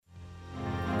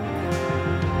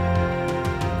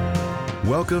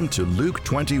Welcome to Luke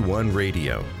 21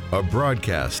 Radio, a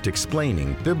broadcast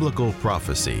explaining biblical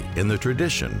prophecy in the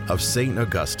tradition of St.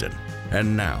 Augustine.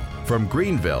 And now, from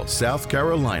Greenville, South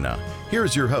Carolina,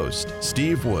 here's your host,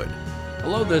 Steve Wood.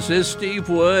 Hello, this is Steve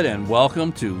Wood, and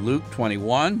welcome to Luke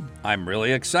 21. I'm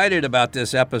really excited about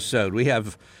this episode. We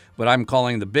have what I'm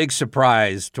calling the big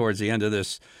surprise towards the end of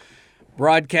this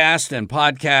broadcast and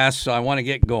podcast, so I want to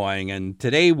get going. And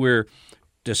today we're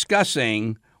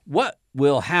discussing what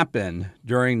will happen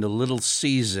during the little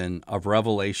season of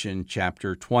Revelation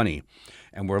chapter 20.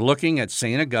 And we're looking at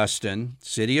St. Augustine,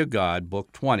 City of God,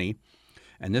 Book 20,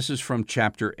 and this is from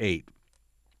chapter 8.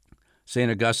 St.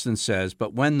 Augustine says,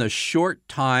 "But when the short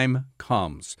time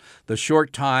comes," the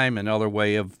short time, another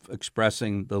way of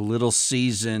expressing the little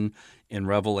season in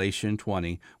Revelation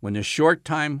 20, "when the short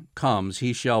time comes,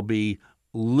 he shall be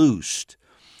loosed,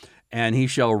 and he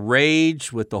shall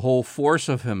rage with the whole force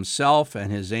of himself and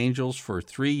his angels for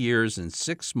 3 years and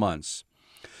 6 months.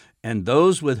 And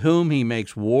those with whom he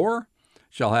makes war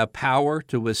shall have power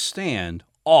to withstand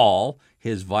all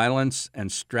his violence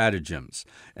and stratagems."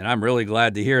 And I'm really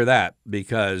glad to hear that,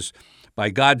 because by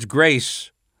God's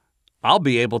grace, I'll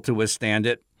be able to withstand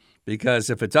it, because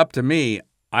if it's up to me,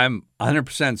 I'm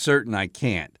 100% certain I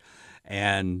can't.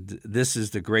 And this is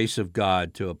the grace of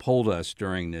God to uphold us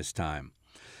during this time.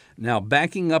 Now,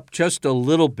 backing up just a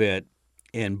little bit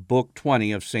in Book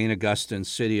 20 of St. Augustine's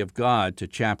City of God to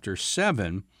chapter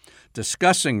 7,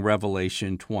 discussing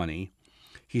Revelation 20,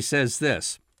 he says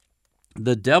this,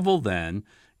 "The devil then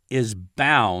is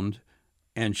bound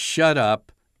and shut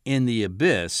up in the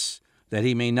abyss, that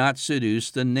he may not seduce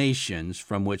the nations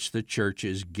from which the church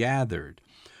is gathered,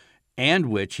 and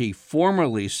which he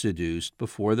formerly seduced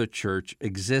before the church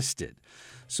existed."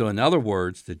 So in other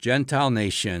words, the Gentile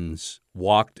nations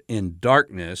walked in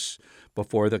darkness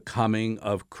before the coming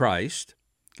of Christ,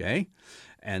 okay?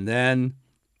 And then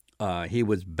he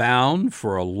was bound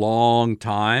for a long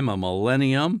time, a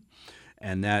millennium,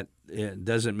 and that it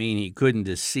doesn't mean he couldn't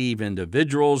deceive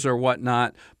individuals or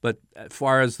whatnot, but as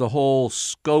far as the whole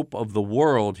scope of the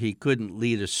world, he couldn't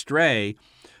lead astray.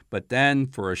 But then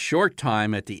for a short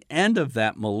time, at the end of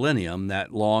that millennium,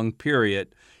 that long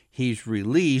period, he's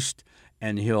released,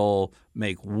 and he'll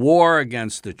make war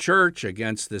against the church,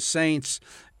 against the saints,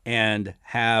 and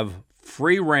have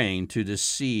free rein to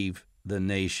deceive the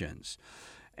nations.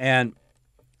 And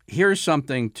here's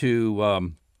something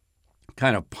to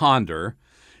kind of ponder.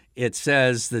 It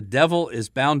says the devil is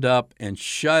bound up and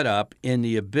shut up in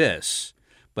the abyss,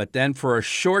 but then for a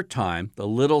short time, the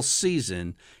little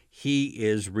season, he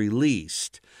is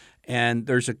released. And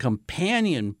there's a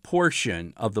companion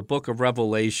portion of the book of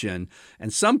Revelation,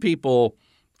 and some people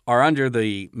are under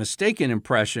the mistaken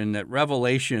impression that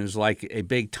Revelation is like a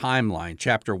big timeline,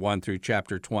 chapter 1 through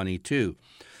chapter 22.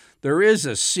 There is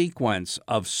a sequence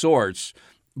of sorts,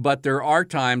 but there are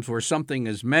times where something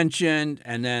is mentioned,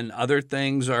 and then other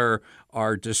things are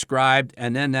described,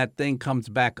 and then that thing comes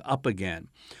back up again.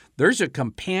 There's a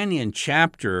companion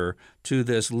chapter to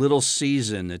this little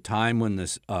season, the time when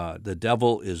the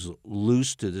devil is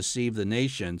loose to deceive the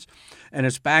nations, and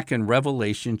it's back in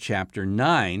Revelation chapter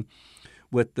 9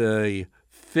 with the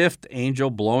fifth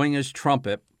angel blowing his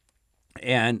trumpet,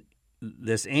 and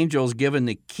this angel is given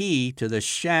the key to the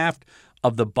shaft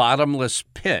of the bottomless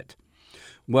pit.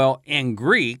 Well, in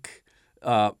Greek,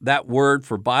 that word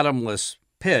for bottomless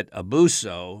pit,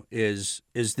 abuso, is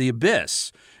the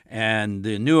abyss. And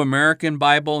the New American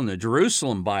Bible and the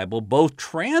Jerusalem Bible both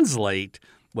translate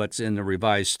what's in the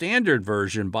Revised Standard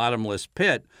Version, bottomless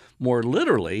pit, more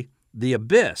literally, the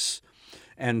abyss.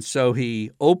 And so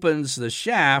he opens the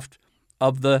shaft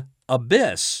of the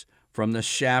abyss. From the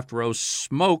shaft rose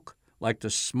smoke like the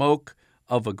smoke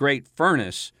of a great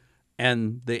furnace,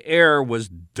 and the air was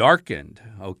darkened,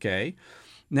 okay?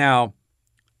 Now,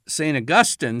 St.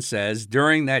 Augustine says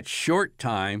during that short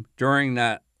time, during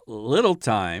that little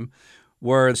time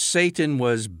where Satan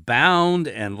was bound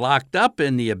and locked up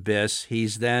in the abyss,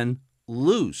 he's then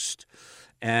loosed.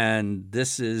 And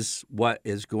this is what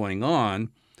is going on.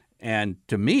 And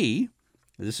to me,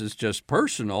 this is just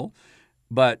personal,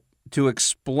 but to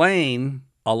explain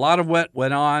a lot of what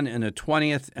went on in the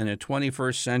 20th and the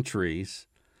 21st centuries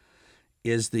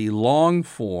is the long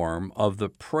form of the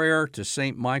prayer to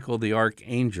St. Michael the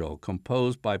Archangel,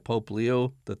 composed by Pope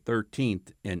Leo XIII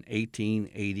in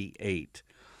 1888.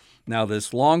 Now,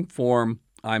 this long form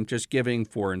I'm just giving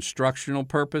for instructional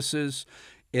purposes.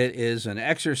 It is an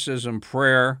exorcism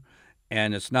prayer,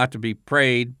 and it's not to be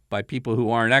prayed by people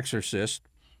who aren't exorcists.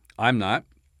 I'm not.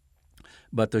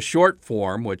 But the short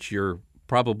form, which you're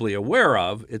probably aware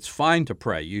of, it's fine to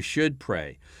pray. You should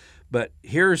pray. But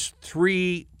here's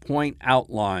 3-point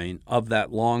outline of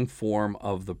that long form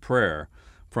of the prayer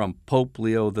from Pope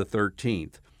Leo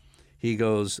XIII. He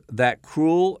goes, "That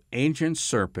cruel ancient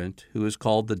serpent, who is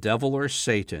called the devil or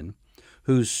Satan,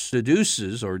 who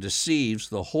seduces or deceives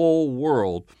the whole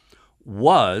world,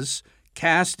 was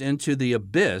cast into the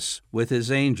abyss with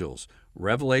his angels."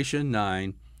 Revelation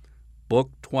 9,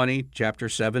 Book 20, chapter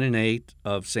 7 and 8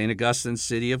 of St. Augustine's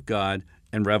City of God,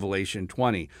 and Revelation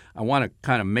 20. I want to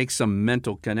kind of make some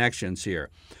mental connections here.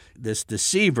 This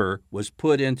deceiver was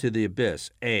put into the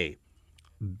abyss, A.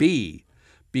 B,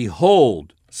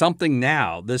 behold, something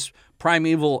now, this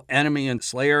primeval enemy and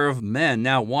slayer of men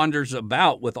now wanders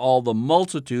about with all the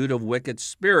multitude of wicked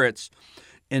spirits,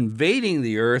 invading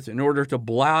the earth in order to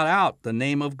blot out the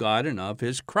name of God and of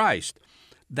his Christ.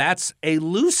 That's a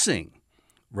loosing.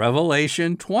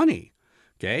 Revelation 20.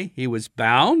 Okay, he was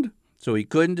bound, so he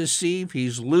couldn't deceive.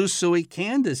 He's loose, so he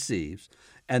can deceive.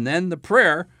 And then the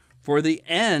prayer for the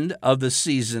end of the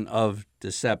season of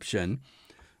deception.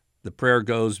 The prayer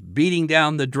goes, "Beating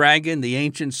down the dragon, the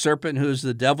ancient serpent, who is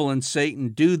the devil and Satan,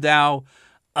 do thou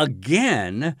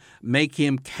again make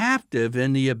him captive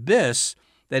in the abyss,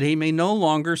 that he may no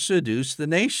longer seduce the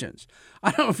nations." I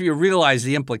don't know if you realize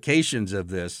the implications of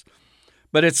this,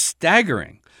 but it's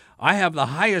staggering. I have the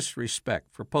highest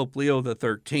respect for Pope Leo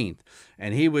XIII,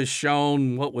 and he was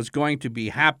shown what was going to be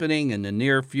happening in the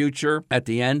near future at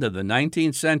the end of the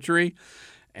 19th century,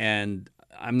 and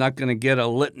I'm not going to get a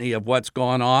litany of what's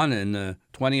gone on in the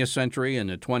 20th century and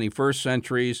the 21st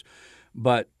centuries,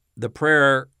 but the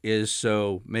prayer is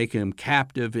so make him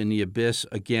captive in the abyss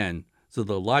again. So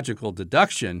the logical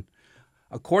deduction,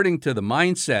 according to the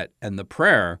mindset and the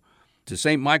prayer to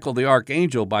St. Michael the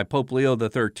Archangel by Pope Leo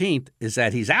XIII, is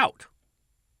that he's out.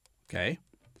 Okay?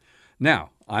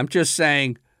 Now, I'm just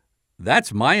saying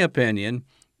that's my opinion.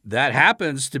 That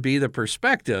happens to be the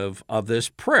perspective of this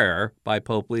prayer by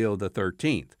Pope Leo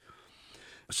XIII.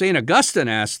 St. Augustine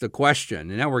asked the question,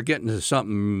 and now we're getting to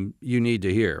something you need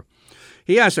to hear.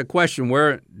 He asked a question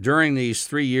where during these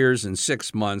 3 years and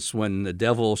 6 months when the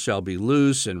devil shall be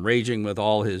loose and raging with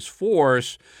all his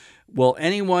force, will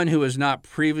anyone who has not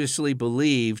previously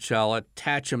believed shall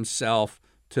attach himself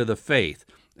to the faith?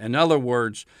 In other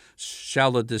words,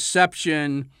 shall the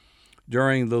deception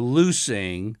during the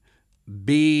loosing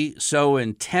be so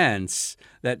intense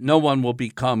that no one will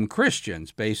become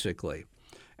Christians, basically?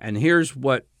 And here's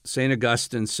what St.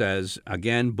 Augustine says,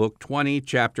 again, Book 20,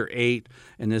 Chapter 8,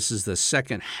 and this is the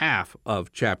second half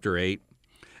of Chapter 8.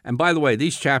 And by the way,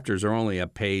 these chapters are only a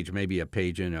page, maybe a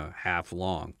page and a half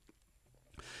long.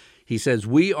 He says,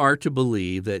 "We are to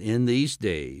believe that in these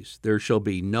days there shall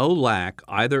be no lack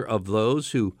either of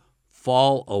those who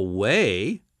fall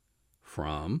away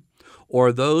from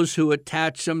or those who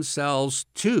attach themselves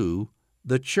to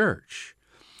the church.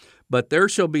 But there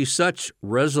shall be such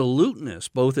resoluteness,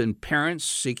 both in parents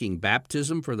seeking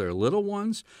baptism for their little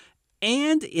ones,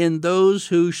 and in those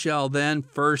who shall then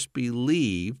first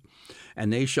believe,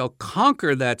 and they shall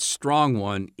conquer that strong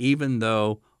one, even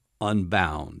though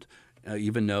unbound,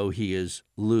 even though he is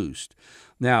loosed."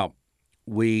 Now,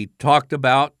 we talked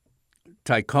about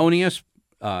Tychonius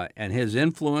and his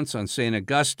influence on St.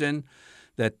 Augustine,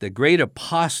 that the great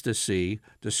apostasy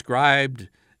described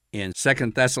in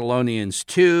 2 Thessalonians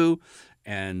 2,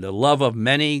 and the love of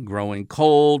many growing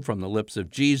cold from the lips of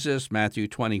Jesus, Matthew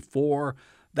 24,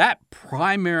 that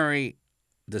primary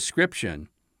description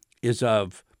is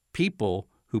of people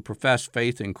who profess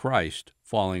faith in Christ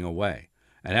falling away.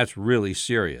 And that's really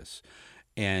serious.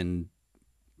 And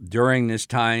during this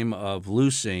time of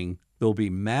loosing, there'll be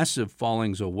massive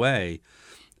fallings away.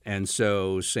 And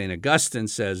so St. Augustine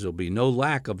says there'll be no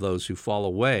lack of those who fall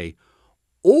away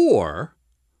or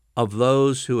of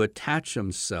those who attach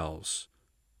themselves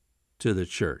to the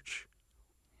church.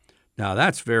 Now,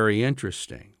 that's very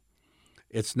interesting.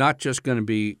 It's not just going to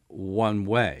be one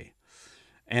way.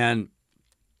 And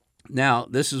now,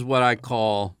 this is what I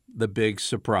call the big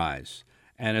surprise.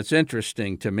 And it's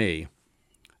interesting to me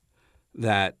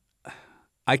that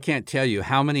I can't tell you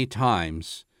how many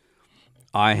times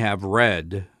I have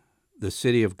read the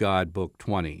City of God, Book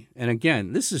 20. And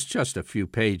again, this is just a few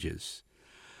pages,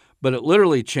 but it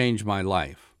literally changed my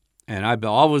life. And I've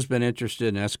always been interested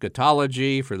in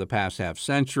eschatology for the past half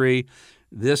century.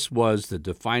 This was the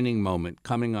defining moment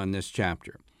coming on this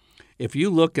chapter. If you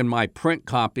look in my print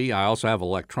copy, I also have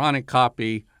electronic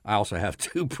copy. I also have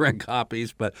 2 print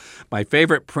copies, but my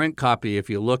favorite print copy, if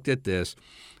you looked at this,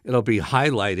 it'll be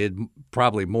highlighted,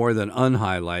 probably more than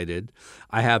unhighlighted.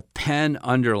 I have pen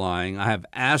underlying. I have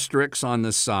asterisks on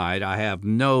the side. I have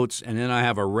notes, and then I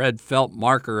have a red felt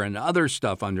marker and other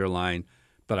stuff underlined,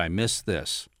 but I missed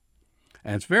this.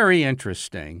 And it's very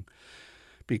interesting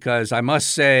because I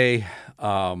must say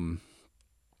I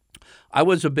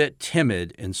was a bit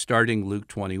timid in starting Luke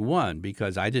 21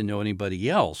 because I didn't know anybody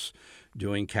else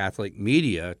doing Catholic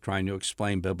media trying to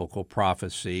explain biblical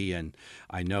prophecy. And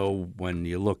I know when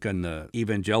you look on the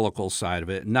evangelical side of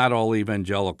it, not all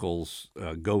evangelicals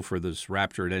go for this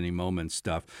rapture at any moment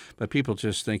stuff, but people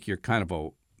just think you're kind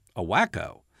of a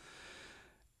wacko.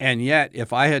 And yet,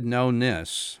 if I had known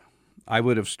this, I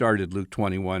would have started Luke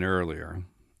 21 earlier.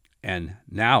 And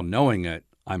now knowing it,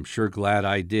 I'm sure glad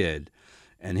I did.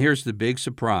 And here's the big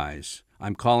surprise.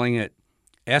 I'm calling it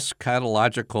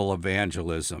eschatological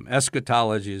evangelism.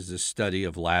 Eschatology is the study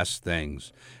of last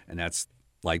things, and that's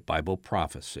like Bible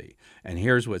prophecy. And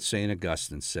here's what St.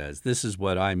 Augustine says. This is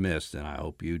what I missed, and I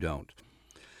hope you don't.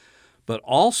 But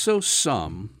also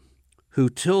some who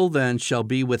till then shall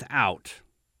be without,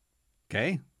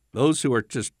 okay? Those who are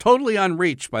just totally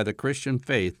unreached by the Christian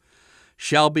faith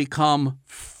shall become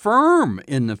firm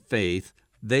in the faith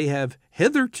they have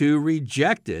hitherto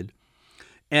rejected,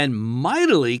 and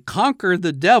mightily conquer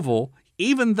the devil,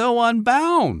 even though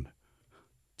unbound.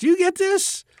 Do you get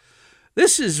this?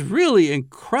 This is really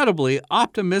incredibly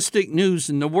optimistic news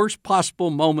in the worst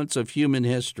possible moments of human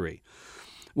history.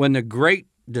 When the great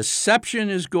deception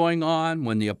is going on,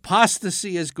 when the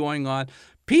apostasy is going on,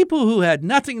 people who had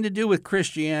nothing to do with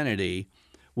Christianity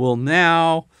will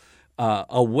now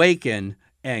awaken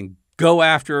and go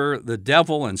after the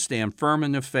devil and stand firm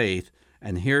in the faith.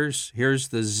 And here's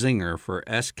the zinger for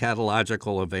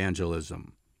eschatological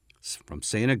evangelism from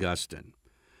St. Augustine.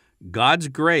 God's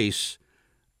grace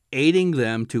aiding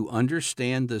them to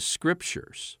understand the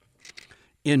Scriptures,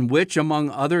 in which,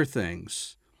 among other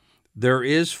things, there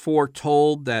is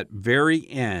foretold that very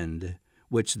end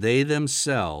which they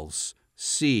themselves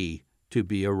see to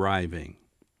be arriving.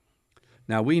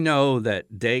 Now, we know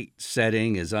that date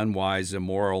setting is unwise,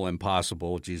 immoral,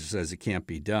 impossible. Jesus says it can't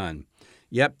be done.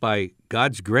 Yet by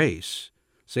God's grace,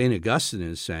 St. Augustine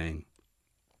is saying,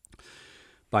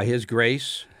 by his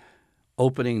grace,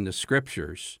 opening the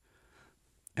Scriptures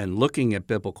and looking at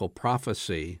biblical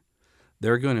prophecy,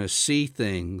 they're going to see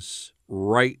things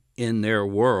right in their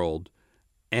world,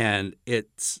 and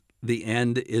the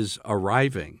end is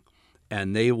arriving,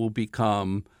 and they will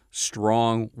become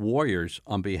strong warriors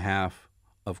on behalf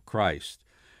of Christ.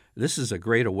 This is a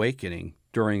great awakening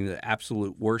during the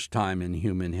absolute worst time in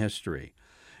human history,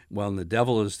 when the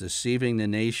devil is deceiving the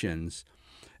nations.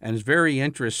 And it's very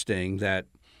interesting that,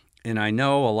 and I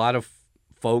know a lot of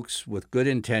folks with good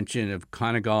intention have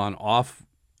kind of gone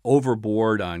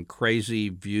overboard on crazy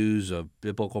views of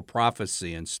biblical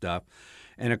prophecy and stuff,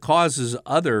 and it causes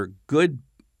other good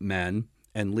men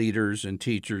and leaders and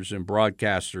teachers and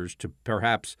broadcasters to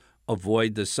perhaps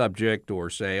avoid the subject or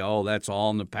say, oh, that's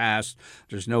all in the past,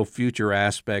 there's no future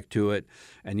aspect to it.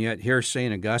 And yet here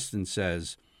St. Augustine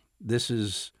says, this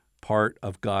is part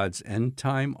of God's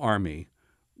end-time army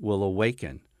will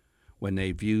awaken when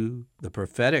they view the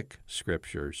prophetic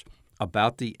Scriptures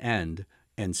about the end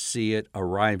and see it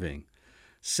arriving.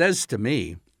 Says to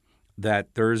me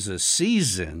that there's a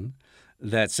season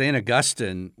that St.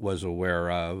 Augustine was aware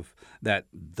of, that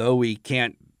though he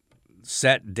can't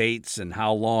set dates and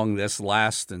how long this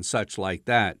lasts and such like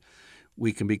that,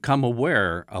 we can become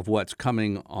aware of what's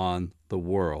coming on the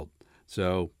world.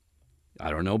 So I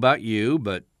don't know about you,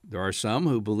 but there are some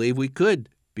who believe we could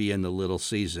be in the little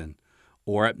season,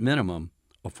 or at minimum,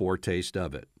 a foretaste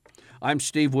of it. I'm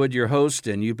Steve Wood, your host,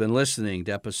 and you've been listening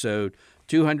to episode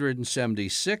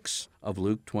 276 of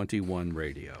Luke 21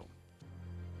 Radio.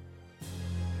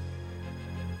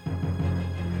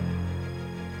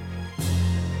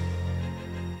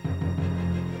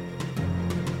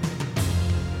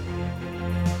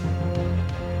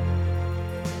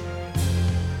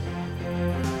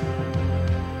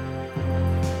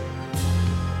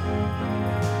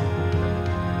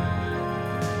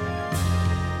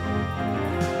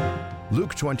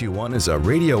 Luke 21 is a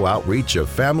radio outreach of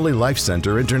Family Life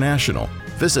Center International.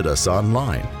 Visit us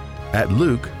online at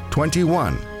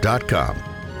luke21.com.